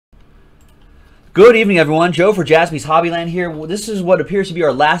Good evening, everyone. Joe for Jaspys Hobbyland here. Well, this is what appears to be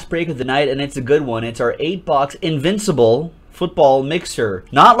our last break of the night, and it's a good one. It's our 8-box Invincible football mixer.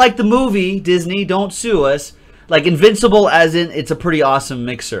 Not like the movie, Disney, don't sue us. Like Invincible as in it's a pretty awesome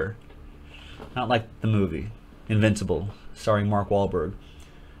mixer. Not like the movie, Invincible, starring Mark Wahlberg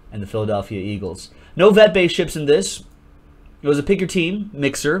and the Philadelphia Eagles. No vet-based ships in this. It was a pick your team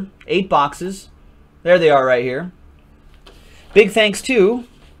mixer. 8 boxes. There they are right here. Big thanks to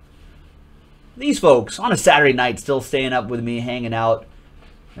these folks on a Saturday night, still staying up with me, hanging out.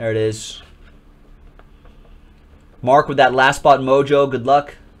 There it is. Mark with that last spot mojo. Good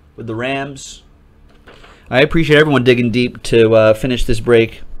luck with the Rams. I appreciate everyone digging deep to finish this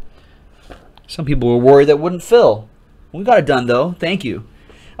break. Some people were worried that wouldn't fill. We got it done, though. Thank you.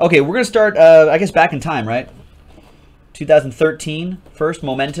 Okay, we're going to start, I guess, back in time, right? 2013, first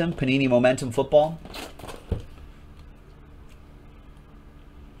Momentum, Panini Momentum football.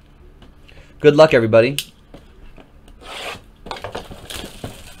 Good luck, everybody.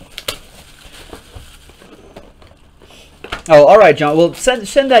 Oh, all right, John. Well,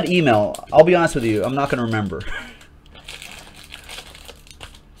 send that email. I'll be honest with you. I'm not going to remember.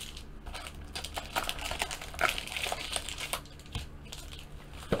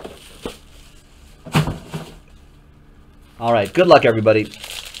 All right. Good luck, everybody.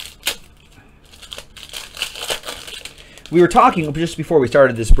 We were talking, just before we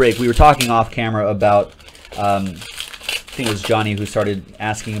started this break, we were talking off camera about, I think it was Johnny who started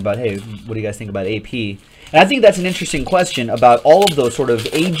asking about, hey, what do you guys think about AP? And I think that's an interesting question about all of those sort of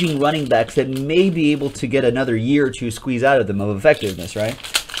aging running backs that may be able to get another year or two squeeze out of them of effectiveness, right?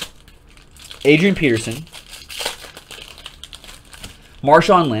 Adrian Peterson,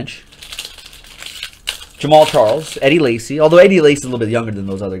 Marshawn Lynch, Jamal Charles, Eddie Lacy, although Eddie Lacy is a little bit younger than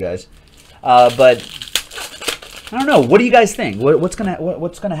those other guys. But I don't know. What do you guys think? What's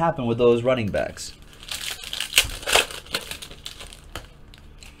gonna happen with those running backs?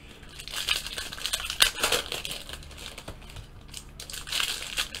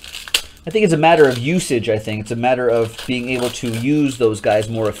 I think it's a matter of usage. I think it's a matter of being able to use those guys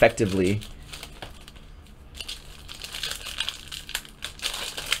more effectively.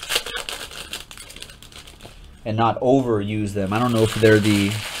 And not overuse them. I don't know if they're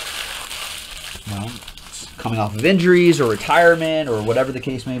the, well, coming off of injuries or retirement or whatever the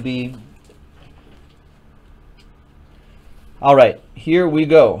case may be. All right, here we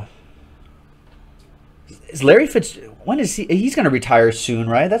go. Is Larry Fitz? When is he? He's going to retire soon,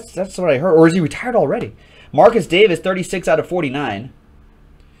 right? That's what I heard. Or is he retired already? Marcus Davis, 36 out of 49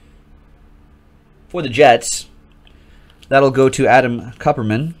 for the Jets. That'll go to Adam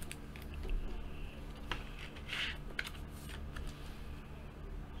Kupperman.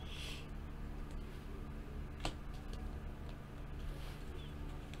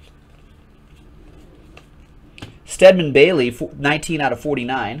 Stedman Bailey, 19 out of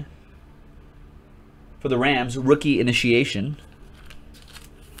 49 for the Rams, rookie initiation.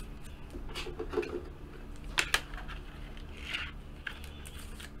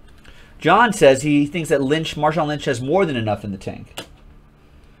 John says he thinks that Marshawn Lynch has more than enough in the tank.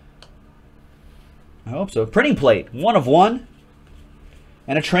 I hope so. Printing plate, 1 of 1.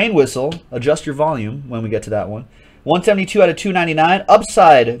 And a train whistle. Adjust your volume when we get to that one. 172 out of 299.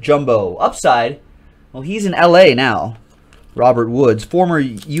 Upside jumbo. Upside. Well, he's in L.A. now. Robert Woods, former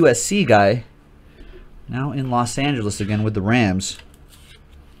USC guy, now in Los Angeles again with the Rams.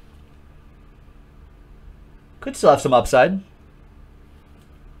 Could still have some upside.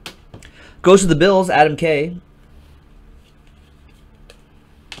 Goes to the Bills, Adam K.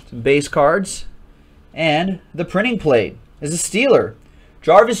 Some base cards. And the printing plate is a Steeler.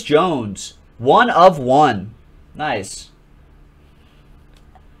 Jarvis Jones, 1 of 1. Nice.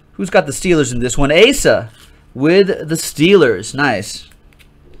 Who's got the Steelers in this one? Asa with the Steelers. Nice.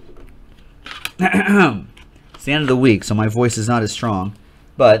 It's the end of the week, so my voice is not as strong.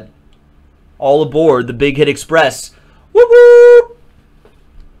 But all aboard the Big Hit Express. Whoop whoop!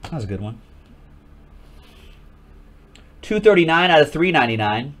 That was a good one. 239 out of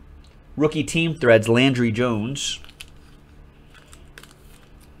 399. Rookie team threads, Landry Jones.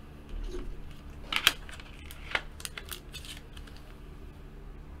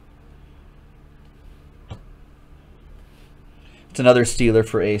 It's another Steeler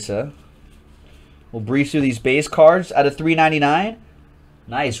for Asa. We'll breeze through these base cards out of 399.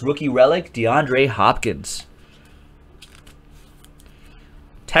 Nice. Rookie relic, DeAndre Hopkins.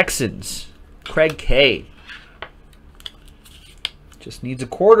 Texans, Craig K. Just needs a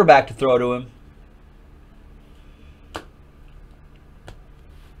quarterback to throw to him.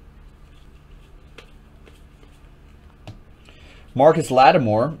 Marcus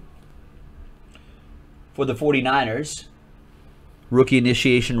Lattimore, for the 49ers. Rookie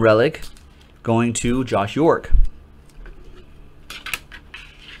initiation relic going to Josh York.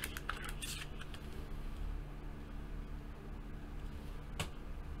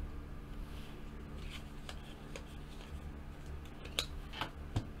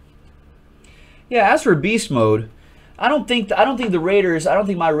 Yeah, as for beast mode, I don't think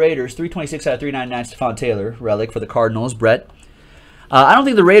my Raiders 326 out of 399 Stephon Taylor relic for the Cardinals, Brett. I don't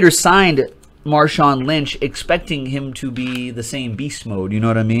think the Raiders signed Marshawn Lynch expecting him to be the same beast mode, you know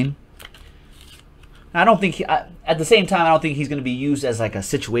what I mean? I don't think at the same time I don't think he's going to be used as like a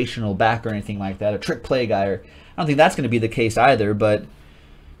situational back or anything like that, a trick play guy, or I don't think that's going to be the case either, but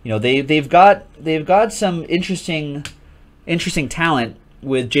you know, they've got some interesting talent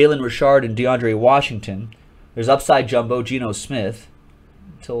with Jalen Richard and DeAndre Washington. There's upside jumbo, Geno Smith,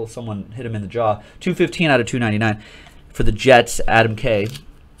 until someone hit him in the jaw. 215 out of 299 for the Jets, Adam K.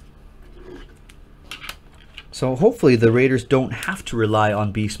 So hopefully the Raiders don't have to rely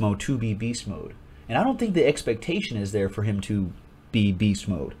on beast mode to be beast mode. And I don't think the expectation is there for him to be beast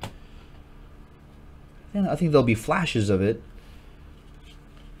mode. I think there'll be flashes of it.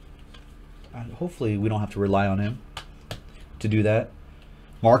 Hopefully we don't have to rely on him to do that.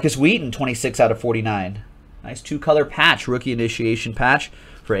 Marcus Wheaton, 26 out of 49. Nice two-color patch, rookie initiation patch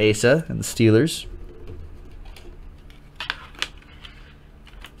for Asa and the Steelers.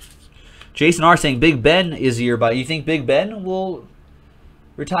 Jason R. saying Big Ben is a year by. You think Big Ben will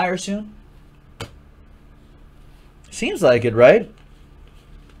retire soon? Seems like it, right?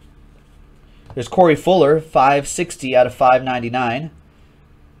 There's Corey Fuller, 560 out of 599.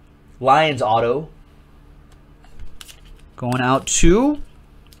 Lions auto. Going out to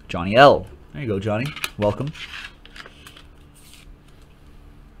Johnny L. There you go, Johnny. Welcome.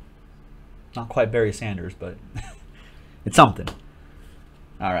 Not quite Barry Sanders, but it's something.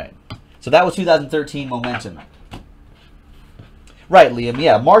 All right. So that was 2013 momentum. Right, Liam.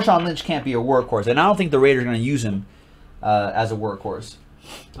 Yeah, Marshawn Lynch can't be a workhorse, and I don't think the Raiders are going to use him as a workhorse.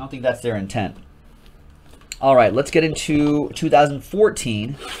 I don't think that's their intent. All right, let's get into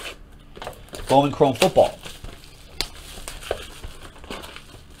 2014 Bowman Chrome football.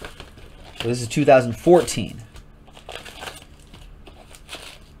 So this is 2014.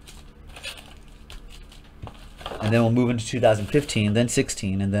 And then we'll move into 2015, then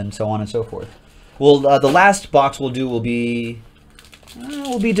 16, and then so on and so forth. Well, the last box we'll do will be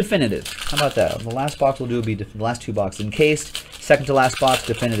definitive. How about that? The last box we'll do will be the last two boxes. Encased, second to last box,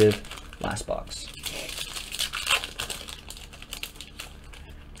 definitive, last box.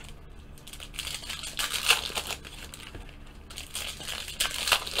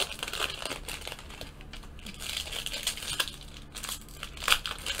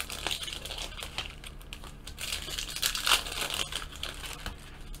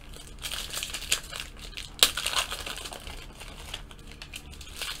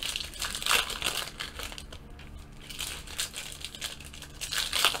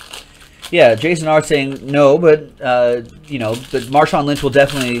 Yeah, Jason R. saying no, but you know, but Marshawn Lynch will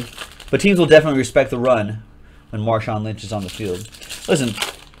definitely, but teams will definitely respect the run when Marshawn Lynch is on the field. Listen,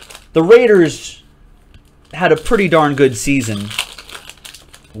 the Raiders had a pretty darn good season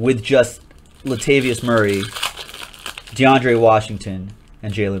with just Latavius Murray, DeAndre Washington,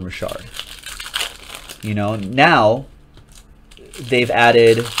 and Jalen Richard. You know, now they've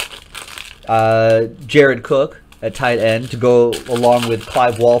added Jared Cook at tight end to go along with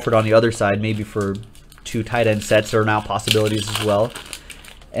Clive Walford on the other side, maybe for two tight end sets are now possibilities as well.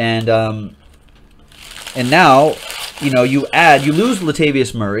 And now, you know, you lose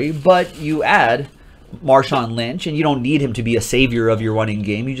Latavius Murray, but you add Marshawn Lynch, and you don't need him to be a savior of your running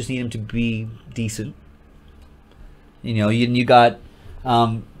game. You just need him to be decent. You know, you got,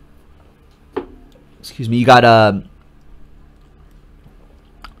 excuse me, you got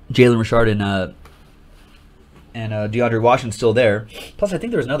Jalen Richard and DeAndre Washington's still there. Plus, I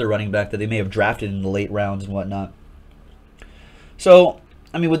think there's another running back that they may have drafted in the late rounds and whatnot. So,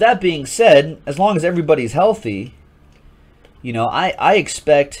 I mean, with that being said, as long as everybody's healthy, you know, I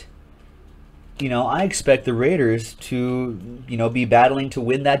expect the Raiders to, you know, be battling to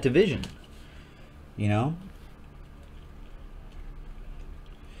win that division. You know,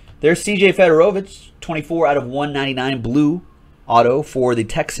 there's C.J. Fedorovich, 24 out of 199 blue auto for the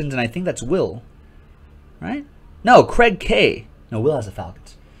Texans, and I think that's Will, right? No, Craig K. No, Will has the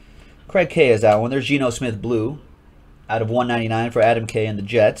Falcons. Craig K has that one. There's Geno Smith blue out of 199 for Adam K and the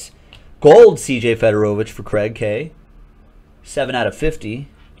Jets. Gold C.J. Fedorovich for Craig K. 7 out of 50.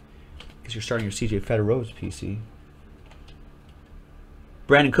 Because you're starting your C.J. Fedorovich PC.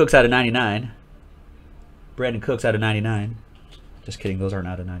 Brandon Cooks out of 99. Brandon Cooks out of 99. Just kidding, those aren't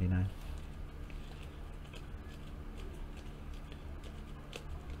out of 99.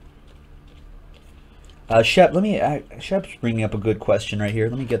 Shep, Shep's bringing up a good question right here.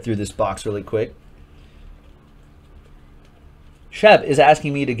 Let me get through this box really quick. Shep is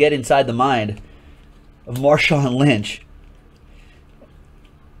asking me to get inside the mind of Marshawn Lynch.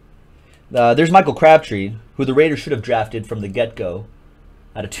 There's Michael Crabtree, who the Raiders should have drafted from the get-go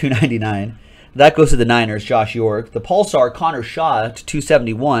out of 299. That goes to the Niners, Josh York. The Pulsar, Connor Shaw to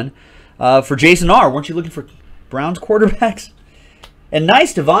 271. For Jason R., weren't you looking for Browns quarterbacks? And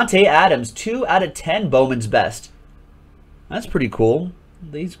nice, Devontae Adams, 2 out of 10 Bowman's Best. That's pretty cool.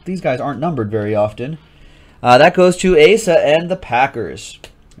 These guys aren't numbered very often. That goes to Asa and the Packers.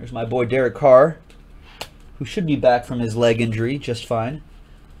 There's my boy Derek Carr, who should be back from his leg injury just fine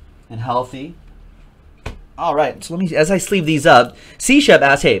and healthy. All right, so let me, as I sleeve these up, C-Shep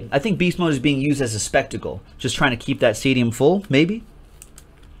asks, hey, I think Beast Mode is being used as a spectacle. Just trying to keep that stadium full, maybe?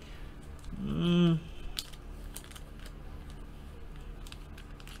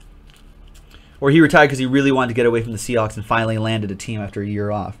 Or he retired because he really wanted to get away from the Seahawks and finally landed a team after a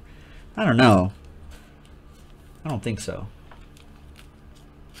year off. I don't know. I don't think so.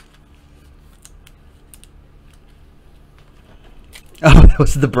 Oh, that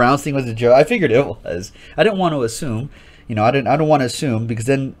was the Browns thing was a joke. I figured it was. I didn't want to assume. You know, I don't want to assume because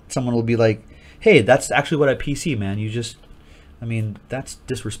then someone will be like, "Hey, that's actually what I PC, man. You just, I mean, that's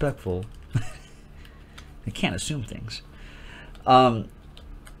disrespectful." I can't assume things.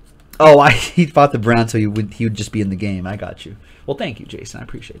 Oh, he fought the Browns, so he would just be in the game. I got you. Well, thank you, Jason. I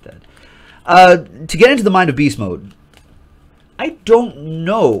appreciate that. To get into the mind of Beast Mode, I don't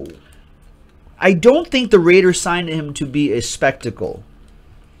know. I don't think the Raiders signed him to be a spectacle.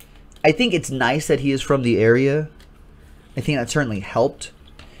 I think it's nice that he is from the area. I think that certainly helped.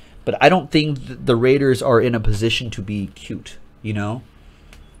 But I don't think the Raiders are in a position to be cute, you know?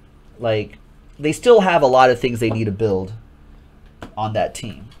 Like, they still have a lot of things they need to build on that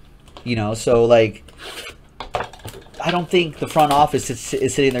team. You know, so like, I don't think the front office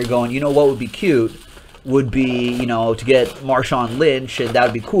is sitting there going, you know what would be cute would be, you know, to get Marshawn Lynch, and that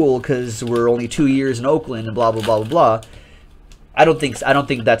would be cool because we're only 2 years in Oakland and blah blah blah blah blah. I don't think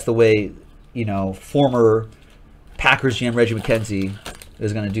that's the way, you know, former Packers GM Reggie McKenzie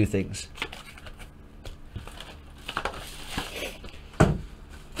is going to do things.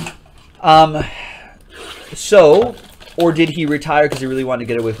 So, or did he retire because he really wanted to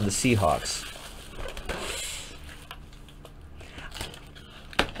get away from the Seahawks?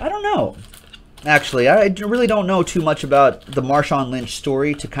 I don't know. Actually, I really don't know too much about the Marshawn Lynch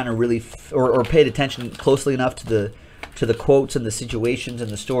story to kind of really, or paid attention closely enough to the quotes and the situations and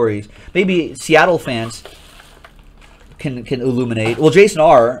the stories. Maybe Seattle fans can illuminate. Well, Jason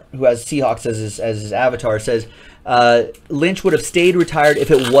R., who has Seahawks as his avatar, says Lynch would have stayed retired if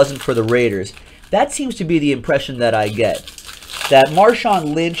it wasn't for the Raiders. That seems to be the impression that I get. That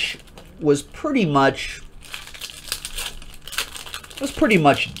Marshawn Lynch was pretty much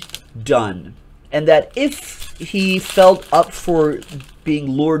done. And that if he felt up for being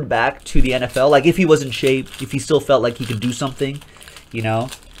lured back to the NFL, like if he was in shape, if he still felt like he could do something, you know,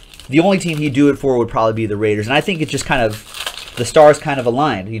 the only team he'd do it for would probably be the Raiders. And I think it just kind of, the stars kind of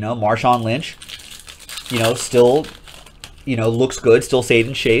aligned, you know, Marshawn Lynch, you know, still, you know, looks good, still stayed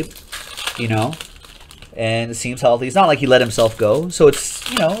in shape, you know, and seems healthy. It's not like he let himself go. So it's,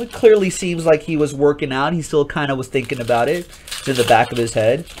 you know, it clearly seems like he was working out. He still kind of was thinking about it. It's in the back of his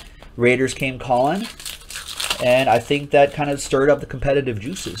head. Raiders came calling, and I think that kind of stirred up the competitive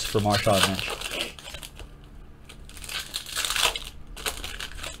juices for Marshawn Lynch.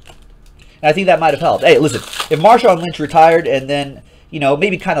 And I think that might have helped. Hey, listen, if Marshawn Lynch retired and then, you know,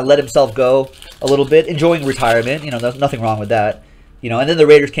 maybe kind of let himself go a little bit, enjoying retirement, you know, nothing wrong with that. You know, and then the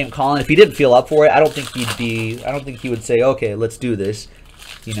Raiders came calling. If he didn't feel up for it, I don't think he would say, okay, let's do this,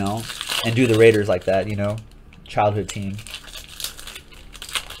 you know, and do the Raiders like that, you know, childhood team.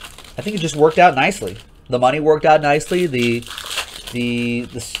 I think it just worked out nicely. The money worked out nicely. The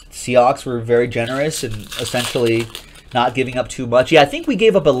Seahawks were very generous and essentially not giving up too much. Yeah, I think we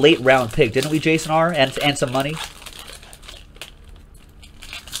gave up a late round pick, didn't we, Jason R? And some money.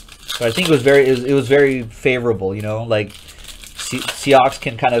 So I think it was very favorable. You know, like Seahawks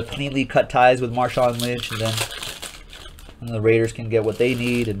can kind of cleanly cut ties with Marshawn Lynch, and then the Raiders can get what they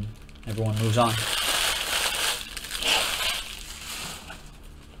need, and everyone moves on.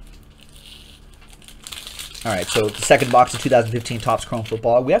 All right, so the second box of 2015 Topps Chrome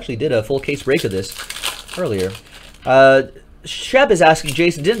Football. We actually did a full case break of this earlier. Shep is asking,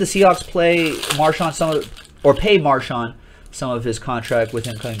 Jason, didn't the Seahawks pay Marshawn some of his contract with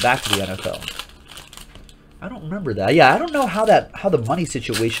him coming back to the NFL? I don't remember that. Yeah, I don't know how the money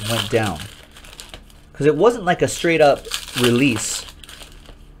situation went down, because it wasn't like a straight up release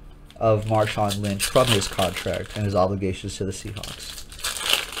of Marshawn Lynch from his contract and his obligations to the Seahawks.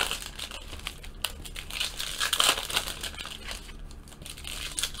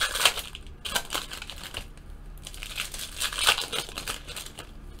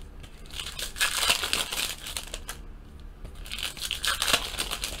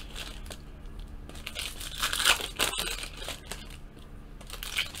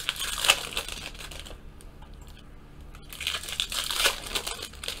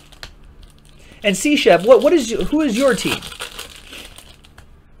 And C-Chef, who is your team?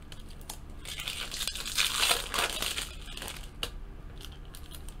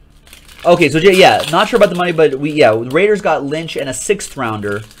 Okay, so yeah, not sure about the money, but the Raiders got Lynch and a 6th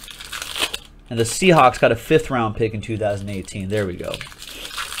rounder, and the Seahawks got a 5th round pick in 2018. There we go.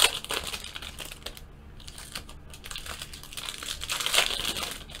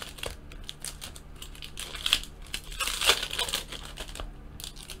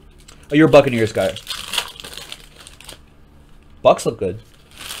 Oh, you're a Buccaneers guy. Bucks look good.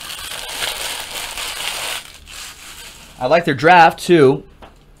 I like their draft, too.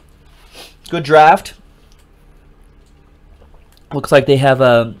 Good draft. Looks like they have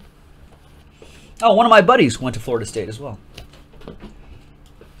a... Oh, one of my buddies went to Florida State as well.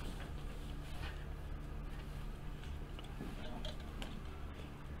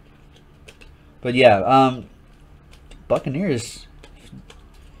 But yeah, Buccaneers...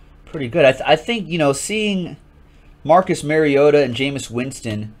 pretty good. I think, you know, seeing Marcus Mariota and Jameis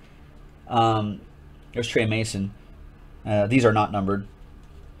Winston, there's Trey Mason. These are not numbered.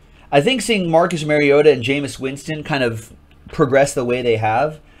 I think seeing Marcus Mariota and Jameis Winston kind of progress the way they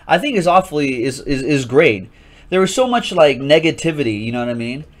have, I think is great. There was so much like negativity, you know what I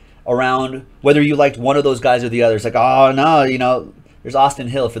mean, around whether you liked one of those guys or the other. It's like, oh no, you know, there's Austin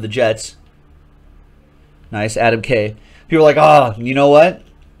Hill for the Jets. Nice, Adam K. People are like, oh, you know what?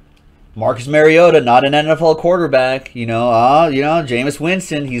 Marcus Mariota, not an NFL quarterback. You know, Jameis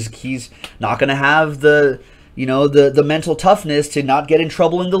Winston, he's not going to have the, you know, the mental toughness to not get in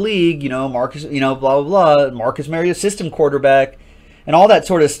trouble in the league. You know, Marcus, you know, blah, blah, blah. Marcus Mariota, system quarterback, and all that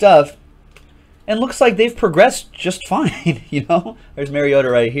sort of stuff. And looks like they've progressed just fine, you know. There's Mariota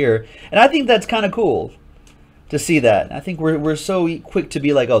right here. And I think that's kind of cool to see that. I think we're so quick to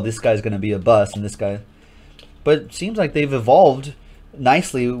be like, oh, this guy's going to be a bust and this guy. But it seems like they've evolved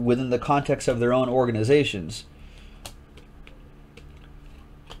nicely within the context of their own organizations.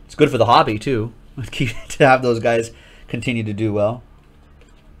 It's good for the hobby too, to have those guys continue to do well.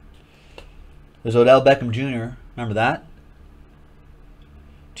 There's Odell Beckham Jr. Remember that?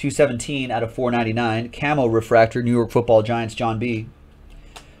 217 out of 499. Camo refractor, New York Football Giants, John B.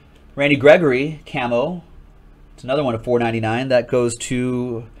 Randy Gregory, camo. It's another one of 499. That goes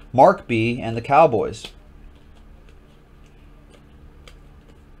to Mark B. and the Cowboys.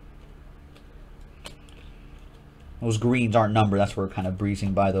 Those greens aren't numbered. That's where we're kind of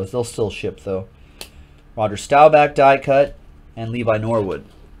breezing by those. They'll still ship, though. Roger Staubach, die cut, and Levi Norwood.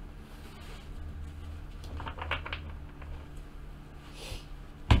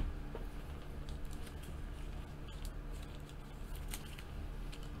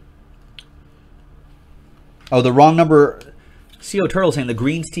 Oh, the wrong number. CO Turtle saying the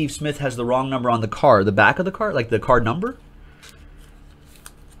green Steve Smith has the wrong number on the card. The back of the card? Like the card number?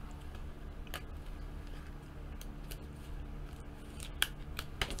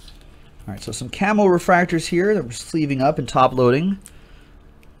 All right, so some camo refractors here that we're sleeving up and top loading.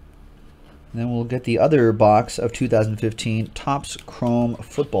 And then we'll get the other box of 2015 Topps Chrome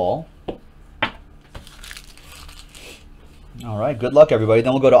Football. All right, good luck, everybody.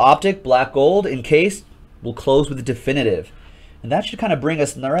 Then we'll go to Optic, Black Gold, Encased. We'll close with the Definitive. And that should kind of bring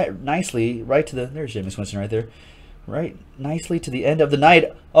us nicely right to the... There's Jameis Winston right there. Right nicely to the end of the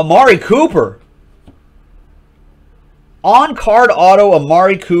night. Amari Cooper. On-card auto,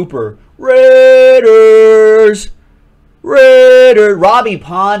 Amari Cooper. Raiders. Raiders. Robbie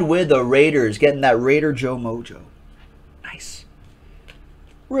Pond with the Raiders. Getting that Raider Joe Mojo. Nice.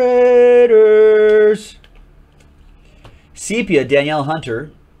 Raiders. Sepia, Danielle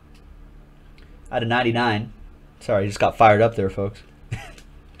Hunter. Out of 99. Sorry, I just got fired up there, folks.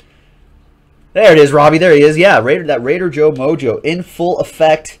 There it is, Robbie. There he is. Yeah, that Raider Joe Mojo in full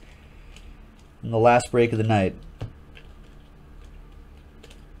effect in the last break of the night.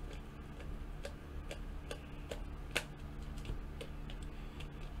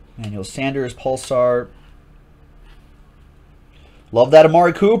 Manuel Sanders, Pulsar. Love that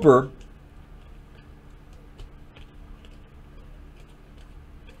Amari Cooper.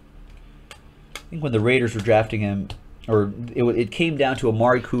 I think when the Raiders were drafting him, or it came down to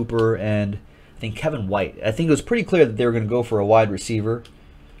Amari Cooper and I think Kevin White. I think it was pretty clear that they were going to go for a wide receiver.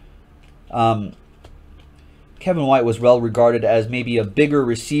 Kevin White was well regarded as maybe a bigger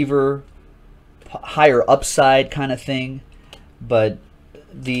receiver, higher upside kind of thing. But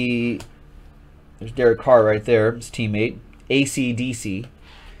there's Derek Carr right there, his teammate, AC/DC.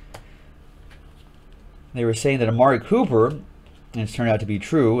 They were saying that Amari Cooper, and it's turned out to be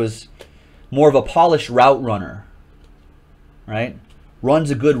true, was more of a polished route runner, right?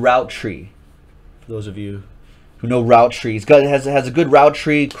 Runs a good route tree. For those of you who know route trees, has a good route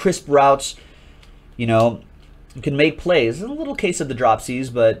tree, crisp routes. You know, you can make plays. A little case of the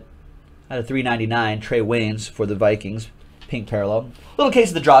dropsies, but out of 399, Trey Waynes for the Vikings, pink parallel. Little case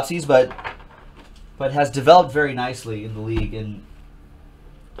of the dropsies, but has developed very nicely in the league, and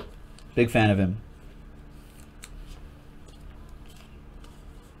big fan of him.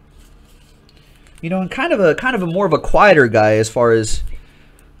 You know, and kind of a more of a quieter guy as far as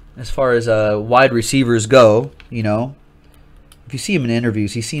wide receivers go. You know, if you see him in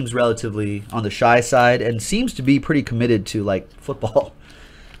interviews, he seems relatively on the shy side and seems to be pretty committed to like football.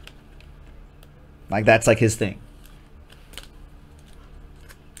 Like that's like his thing.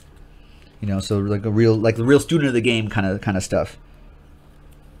 You know, so like the real student of the game kind of stuff.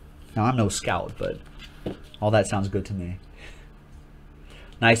 Now I'm no scout, but all that sounds good to me.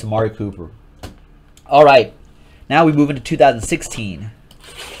 Nice Amari Cooper. All right, now we move into 2016.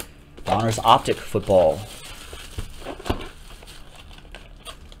 Donruss Optic football.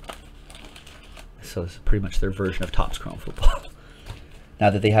 So it's pretty much their version of Topps Chrome football. Now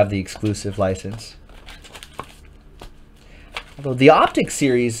that they have the exclusive license. Although the Optic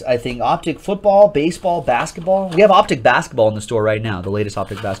series, I think, Optic football, baseball, basketball. We have Optic basketball in the store right now, the latest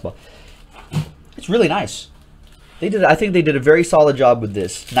Optic basketball. It's really nice. I think they did a very solid job with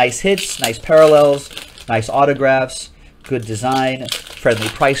this. Nice hits, nice parallels, nice autographs, good design, friendly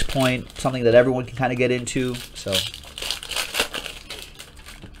price point, something that everyone can kind of get into. So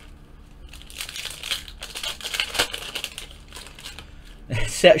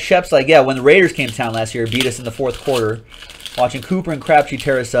Shep's like, yeah, when the Raiders came to town last year, beat us in the fourth quarter. Watching Cooper and Crabtree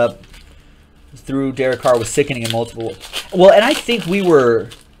tear us up through Derek Carr was sickening in multiple. Well, and I think we were.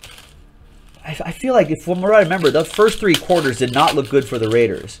 I feel like, if from what I remember, the first three quarters did not look good for the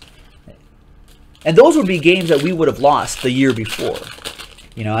Raiders. And those would be games that we would have lost the year before.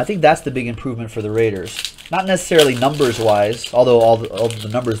 You know, I think that's the big improvement for the Raiders. Not necessarily numbers-wise, although all the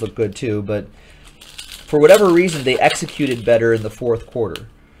numbers look good too, but for whatever reason, they executed better in the fourth quarter.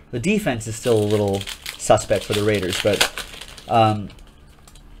 The defense is still a little suspect for the Raiders, but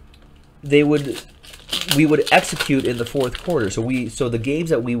we would execute in the fourth quarter. So the games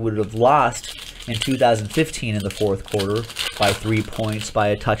that we would have lost in 2015 in the fourth quarter by 3 points, by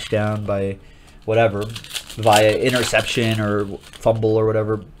a touchdown, by whatever, via interception or fumble or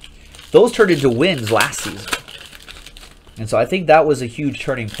whatever, those turned into wins last season. And so I think that was a huge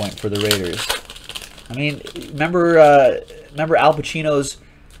turning point for the Raiders. I mean, remember Al Pacino's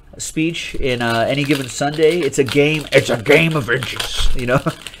speech in Any Given Sunday? It's a game of inches, you know?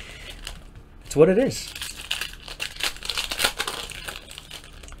 It's what it is.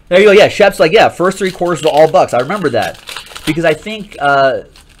 There you go. Yeah, Shep's like, yeah, first three quarters were all Bucks. I remember that because I think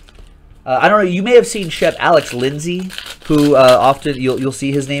I don't know. You may have seen Shep Alex Lindsay, who often you'll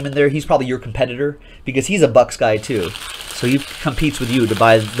see his name in there. He's probably your competitor because he's a Bucks guy too. So he competes with you to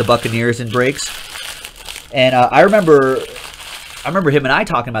buy the Buccaneers in breaks. And I remember him and I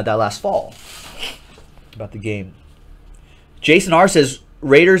talking about that last fall about the game. Jason R says,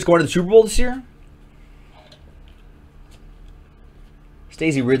 Raiders going to the Super Bowl this year?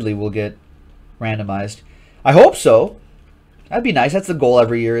 Stacey Ridley will get randomized. I hope so. That'd be nice. That's the goal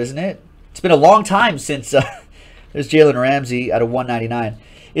every year, isn't it? It's been a long time since... there's Jalen Ramsey out of 199.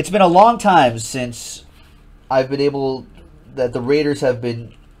 It's been a long time since I've been able... that the Raiders have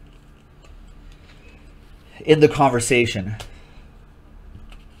been in the conversation.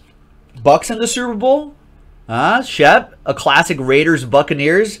 Bucks in the Super Bowl? Shep, a classic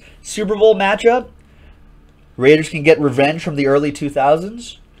Raiders-Buccaneers Super Bowl matchup. Raiders can get revenge from the early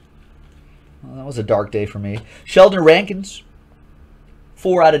 2000s. Well, that was a dark day for me. Sheldon Rankins,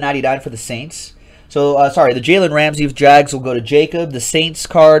 4 out of 99 for the Saints. So, sorry, the Jalen Ramsey of Jags will go to Jacob. The Saints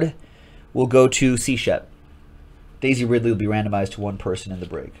card will go to C-Shep. Daisy Ridley will be randomized to one person in the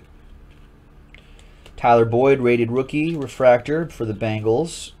break. Tyler Boyd, rated rookie, refractor for the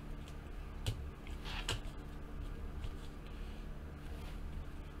Bengals.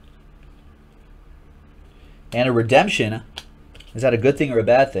 And a redemption. Is that a good thing or a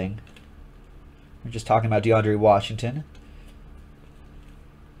bad thing? We're just talking about DeAndre Washington.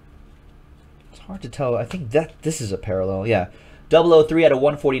 It's hard to tell. I think that this is a parallel. Yeah. 003 out of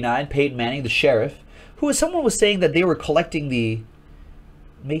 149. Peyton Manning, the Sheriff. Someone was saying that they were collecting the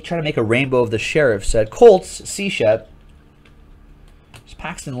try to make a rainbow of the Sheriff set. Colts, C-Shep.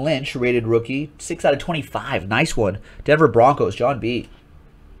 Paxton Lynch, rated rookie. 6 out of 25. Nice one. Denver Broncos, John B.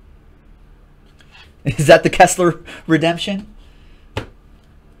 Is that the Kessler redemption?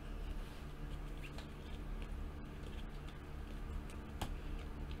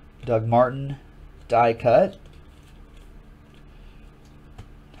 Doug Martin, die cut.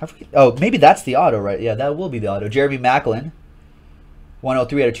 Oh, maybe that's the auto, right? Yeah, that will be the auto. Jeremy Maclin,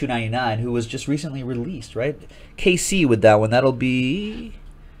 103 out of 299, who was just recently released, right? KC with that one. That'll be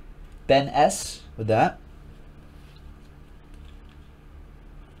Ben S. with that.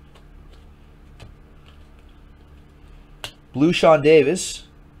 Blue Sean Davis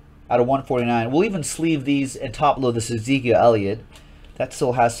out of 149. We'll even sleeve these and top load this Ezekiel Elliott. That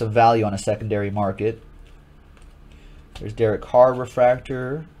still has some value on a secondary market. There's Derek Carr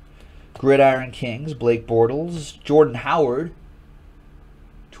refractor. Gridiron Kings, Blake Bortles. Jordan Howard,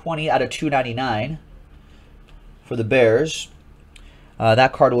 20 out of 299 for the Bears.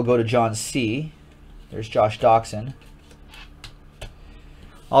 That card will go to John C. There's Josh Doxson.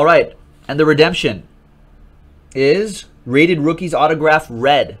 All right, and the redemption is rated rookies autograph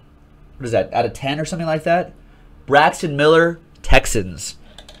red. What is that, out of 10 or something like that? Braxton Miller, Texans.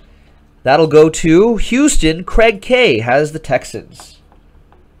 That'll go to Houston. Craig K has the Texans.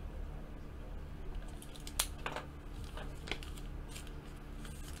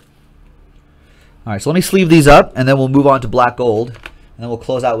 All right, so let me sleeve these up, and then we'll move on to black gold. And then we'll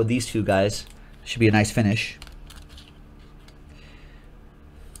close out with these two guys. Should be a nice finish.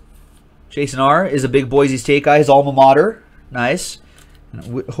 Jason R. is a big Boise State guy. His alma mater. Nice.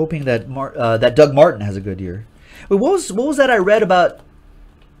 And hoping that that Doug Martin has a good year. Wait, what was that I read about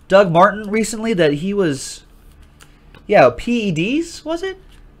Doug Martin recently? That he was, yeah, PEDs, was it?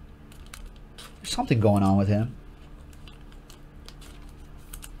 There's something going on with him.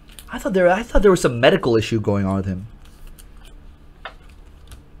 I thought there was some medical issue going on with him.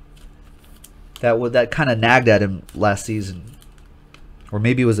 That kind of nagged at him last season. Or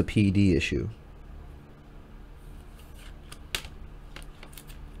maybe it was a PED issue.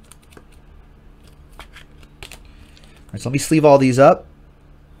 All right, so let me sleeve all these up.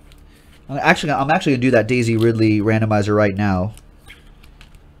 I'm actually gonna do that Daisy Ridley randomizer right now.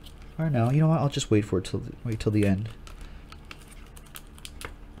 Or no, you know what? I'll just wait for it till the end.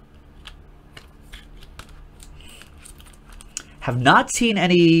 Have not seen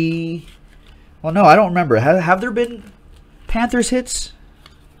any. Well, no, I don't remember. Have there been Panthers hits?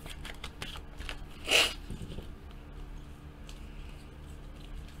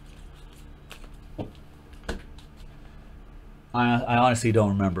 I honestly don't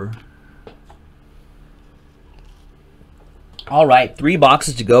remember. All right, 3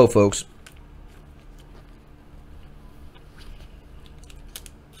 boxes to go, folks.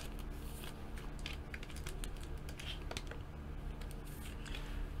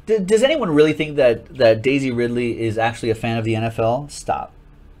 Does anyone really think that Daisy Ridley is actually a fan of the NFL? Stop.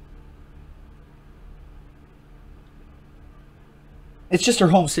 It's just her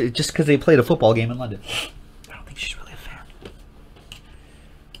home city, just because they played a football game in London. I don't think she's really a fan.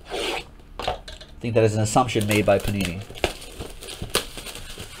 I think that is an assumption made by Panini.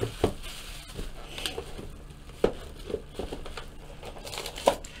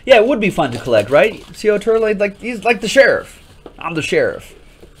 Yeah, it would be fun to collect, right? See how Turley, like he's like the sheriff. I'm the sheriff.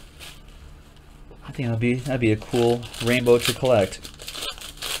 I think that'd be a cool rainbow to collect.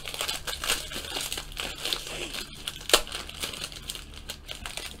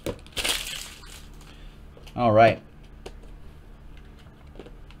 All right.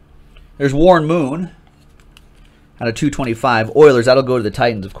 There's Warren Moon out of 225. Oilers, that'll go to the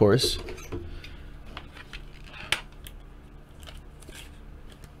Titans, of course.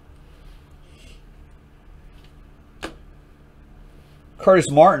 Curtis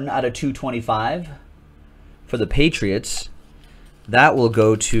Martin out of 225 for the Patriots. That will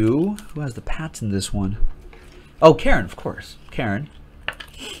go to, who has the Pats in this one? Oh, Karen, of course. Karen.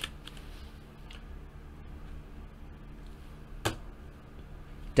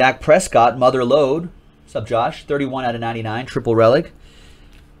 Dak Prescott, Mother Load. What's up, Josh? 31 out of 99, triple relic.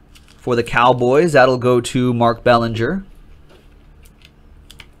 For the Cowboys, that'll go to Mark Bellinger.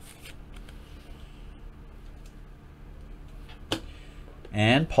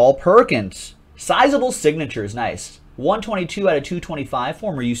 And Paul Perkins. Sizable signatures. Nice. 122 out of 225.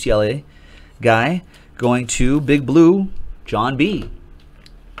 Former UCLA guy. Going to Big Blue, John B.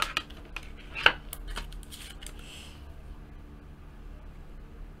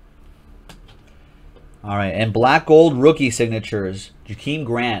 All right. And black gold rookie signatures. Jakeem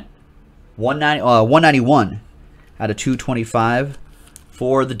Grant. 191 out of 225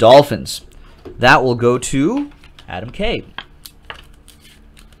 for the Dolphins. That will go to Adam K.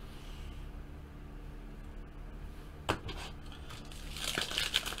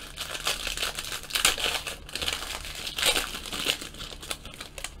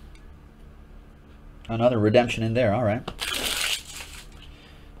 Another redemption in there. All right.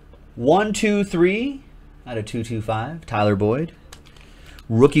 1-2-3 out of 225. Tyler Boyd.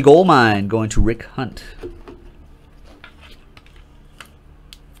 Rookie gold mine going to Rick Hunt.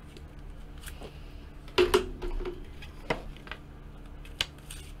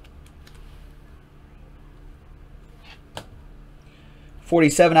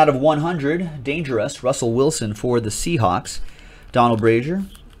 .47 out of 100. Dangerous. Russell Wilson for the Seahawks. Donald Brazier.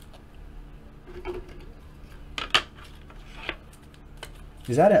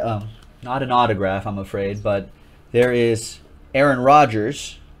 Is that a not an autograph, I'm afraid, but there is Aaron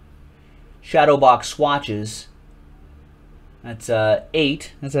Rodgers. Shadow box swatches. That's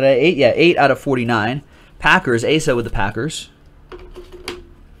 8. That's at 8. Yeah, 8 out of 49. Packers. Asa with the Packers.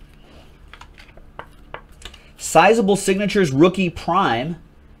 Sizable Signatures Rookie Prime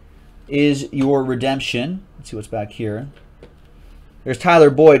is your redemption. Let's see what's back here. There's Tyler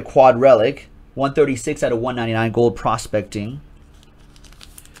Boyd Quad Relic. 136 out of 199 gold prospecting.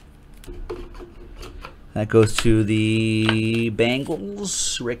 That goes to the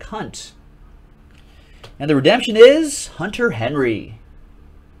Bengals, Rick Hunt. And the redemption is Hunter Henry.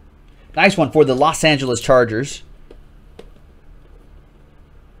 Nice one for the Los Angeles Chargers.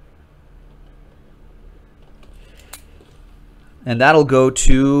 And that'll go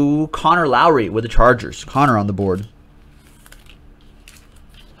to Connor Lowry with the Chargers. Connor on the board.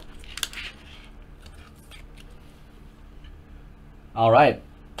 All right.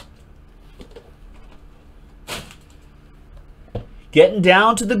 Getting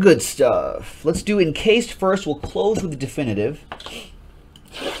down to the good stuff. Let's do encased first. We'll close with the definitive.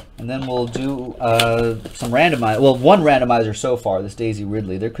 And then we'll do some randomizer. Well, one randomizer so far, this Daisy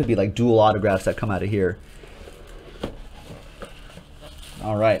Ridley. There could be like dual autographs that come out of here.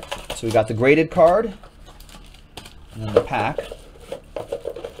 All right. So we got the graded card. And then the pack.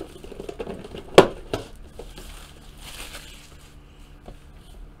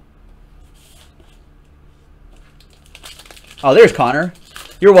 Oh, there's Connor.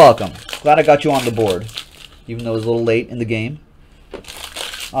 You're welcome. Glad I got you on the board, even though it was a little late in the game.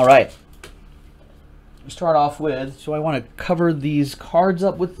 All right. Let's start off with, do I want to cover these cards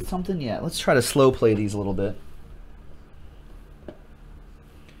up with something? Yeah, let's try to slow play these a little bit.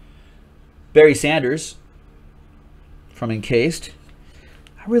 Barry Sanders from Encased.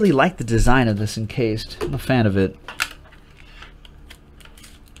 I really like the design of this Encased. I'm a fan of it.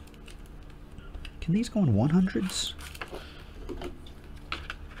 Can these go in 100s?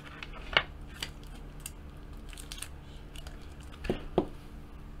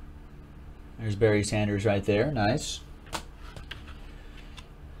 There's Barry Sanders right there. Nice.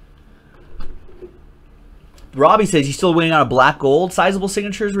 Robbie says he's still waiting on a black gold sizable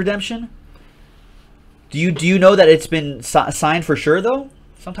signatures redemption. Do you know that it's been signed for sure though?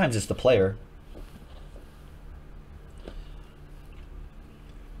 Sometimes it's the player.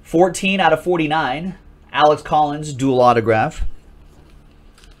 14 out of 49. Alex Collins dual autograph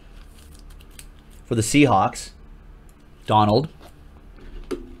for the Seahawks. Donald.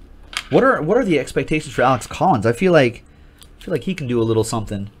 What are the expectations for Alex Collins? I feel like he can do a little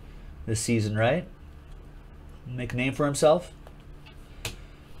something this season, right? Make a name for himself.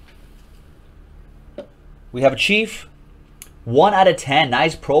 We have a Chief. 1 out of 10.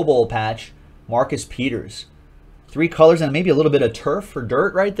 Nice Pro Bowl patch. Marcus Peters. 3 colors and maybe a little bit of turf or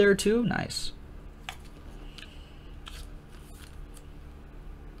dirt right there too. Nice.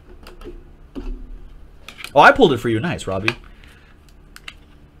 Oh, I pulled it for you. Nice, Robbie.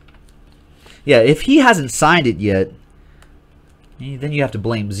 Yeah, if he hasn't signed it yet, then you have to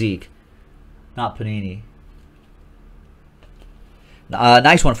blame Zeke, not Panini.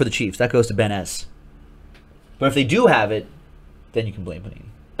 Nice one for the Chiefs. That goes to Ben S. But if they do have it, then you can blame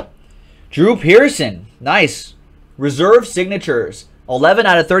Panini. Drew Pearson. Nice. Reserve signatures. 11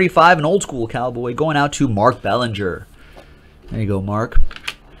 out of 35. An old school Cowboy going out to Mark Bellinger. There you go, Mark.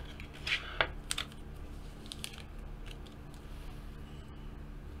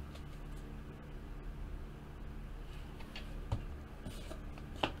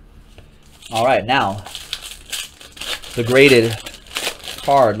 All right, now the graded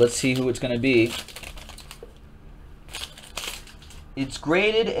card. Let's see who it's going to be. It's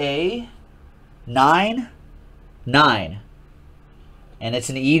graded a 9/9, and it's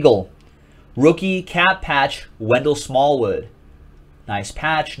an Eagle. Rookie cap patch, Wendell Smallwood. Nice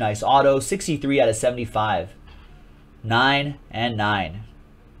patch, nice auto. 63 out of 75. 9 and 9.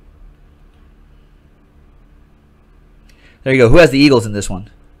 There you go. Who has the Eagles in this one?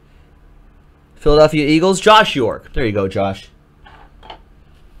 Philadelphia Eagles. Josh York. There you go, Josh.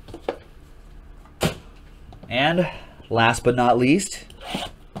 And last but not least,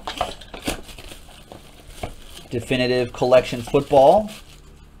 Definitive Collection Football.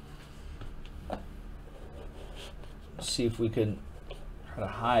 Let's see if we can try to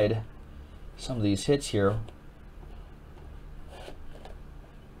hide some of these hits here.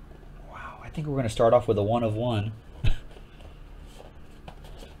 Wow, I think we're going to start off with a 1 of 1.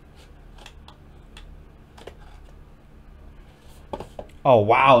 Oh,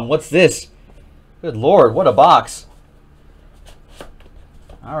 wow, and what's this? Good Lord, what a box.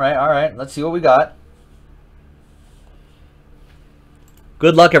 All right, let's see what we got.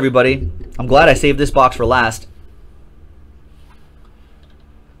 Good luck, everybody. I'm glad I saved this box for last.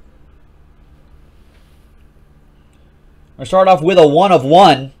 We're going to start off with a 1 of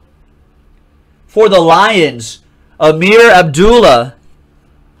 1. For the Lions, Amir Abdullah.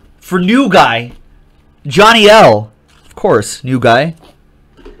 For new guy, Johnny L. Of course, new guy.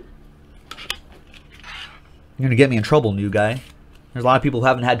 You're going to get me in trouble, new guy. There's a lot of people who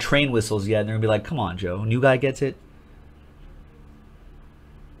haven't had train whistles yet, and they're going to be like, come on, Joe. New guy gets it.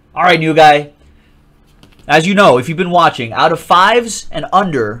 All right, new guy. As you know, if you've been watching, out of 5s and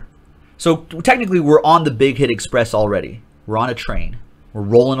under, so technically we're on the Big Hit Express already. We're on a train. We're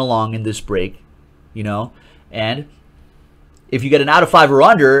rolling along in this break, you know. And if you get an out of 5 or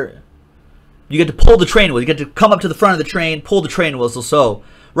under, you get to pull the train whistle. You get to come up to the front of the train, pull the train whistle. So,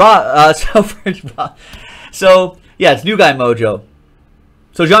 So, yeah, it's new guy mojo.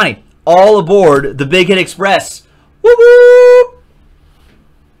 So, Johnny, all aboard the Big Hit Express. Woo-hoo!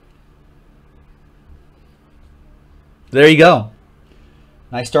 There you go.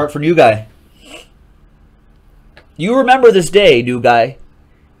 Nice start for new guy. You remember this day, new guy,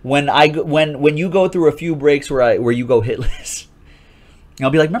 when you go through a few breaks where you go hitless. And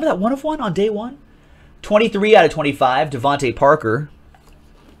I'll be like, remember that 1 of 1 on day 1? 23 out of 25, Devontae Parker.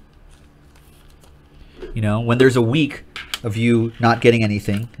 You know, when there's a week of you not getting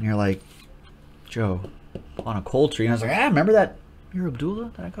anything, and you're like, Joe, on a cold tree. And I was like, remember that Amir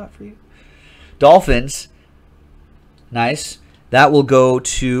Abdullah that I got for you? Dolphins. Nice. That will go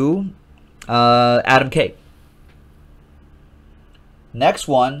to Adam K. Next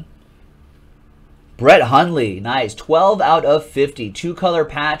one, Brett Hundley. Nice. 12 out of 50. 2-color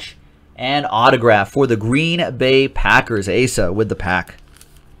patch and autograph for the Green Bay Packers. Asa with the pack.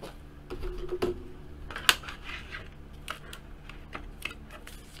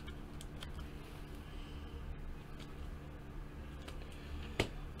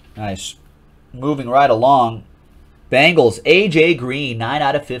 Nice. Moving right along. Bengals, A.J. Green, 9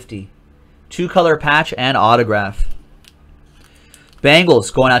 out of 50. 2-color patch and autograph.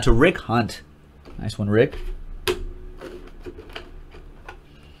 Bengals going out to Rick Hunt. Nice one, Rick.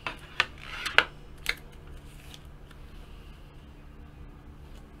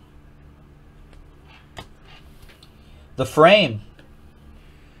 The Frame.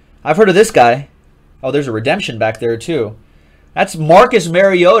 I've heard of this guy. Oh, there's a redemption back there, too. That's Marcus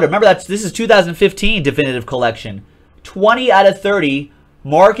Mariota. Remember, this is 2015 Definitive Collection. 20 out of 30,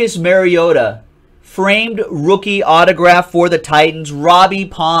 Marcus Mariota. Framed rookie autograph for the Titans, Robbie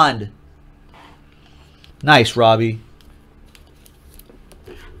Pond. Nice, Robbie.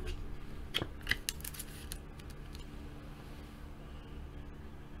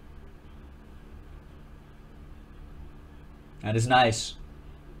 That is nice.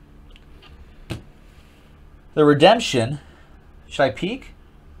 The redemption. Should I peek?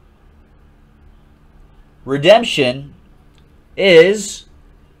 Redemption is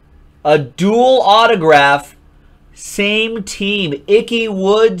a dual autograph, same team. Ickey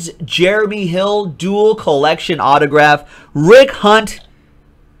Woods, Jeremy Hill, dual collection autograph. Rick Hunt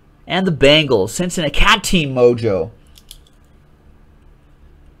and the Bengals. Cincinnati Cat Team mojo.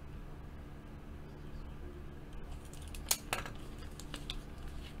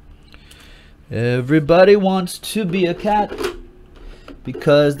 Everybody wants to be a cat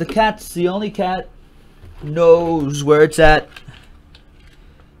because the cat's the only cat knows where it's at.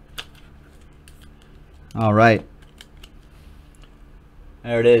 All right.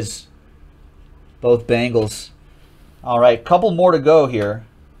 There it is. Both Bengals. All right, couple more to go here.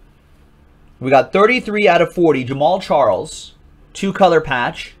 We got 33 out of 40, Jamal Charles. 2-color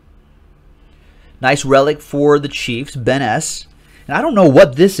patch. Nice relic for the Chiefs, Ben S. And I don't know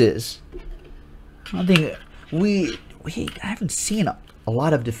what this is. I don't think I haven't seen a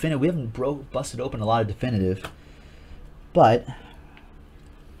lot of definitive. We haven't busted open a lot of definitive. But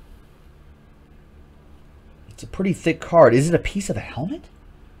it's a pretty thick card. Is it a piece of a helmet?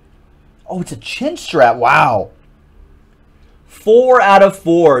 Oh, it's a chin strap. Wow. 4 out of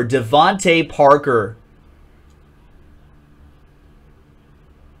 4. Devontae Parker.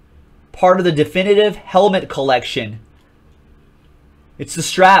 Part of the definitive helmet collection. It's the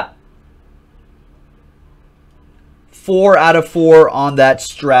strap. 4 out of 4 on that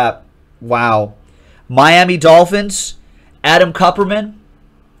strap. Wow. Miami Dolphins. Adam Kupperman.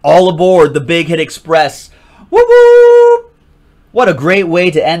 All aboard the Big Hit Express. Woo woo! What a great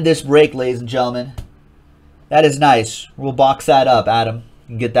way to end this break, ladies and gentlemen. That is nice. We'll box that up, Adam,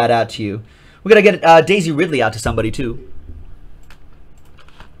 and get that out to you. We're going to get Daisy Ridley out to somebody, too.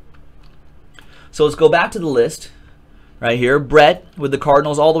 So let's go back to the list. Right here, Brett with the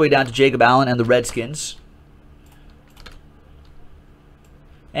Cardinals all the way down to Jacob Allen and the Redskins.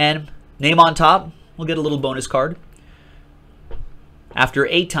 And name on top, we'll get a little bonus card. After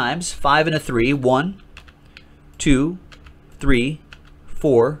 8 times, 5 and a 3, 1, 2, 3,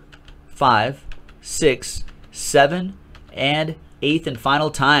 4, 5, 6, 7, and 8th and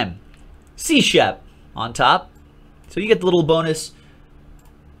final time. C-Shep on top. So you get the little bonus.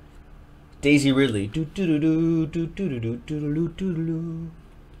 Daisy Ridley. The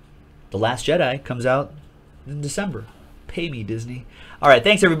Last Jedi comes out in December. Pay me, Disney. All right,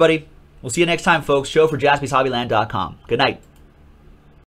 thanks, everybody. We'll see you next time, folks. Show for JaspysHobbyland.com. Good night.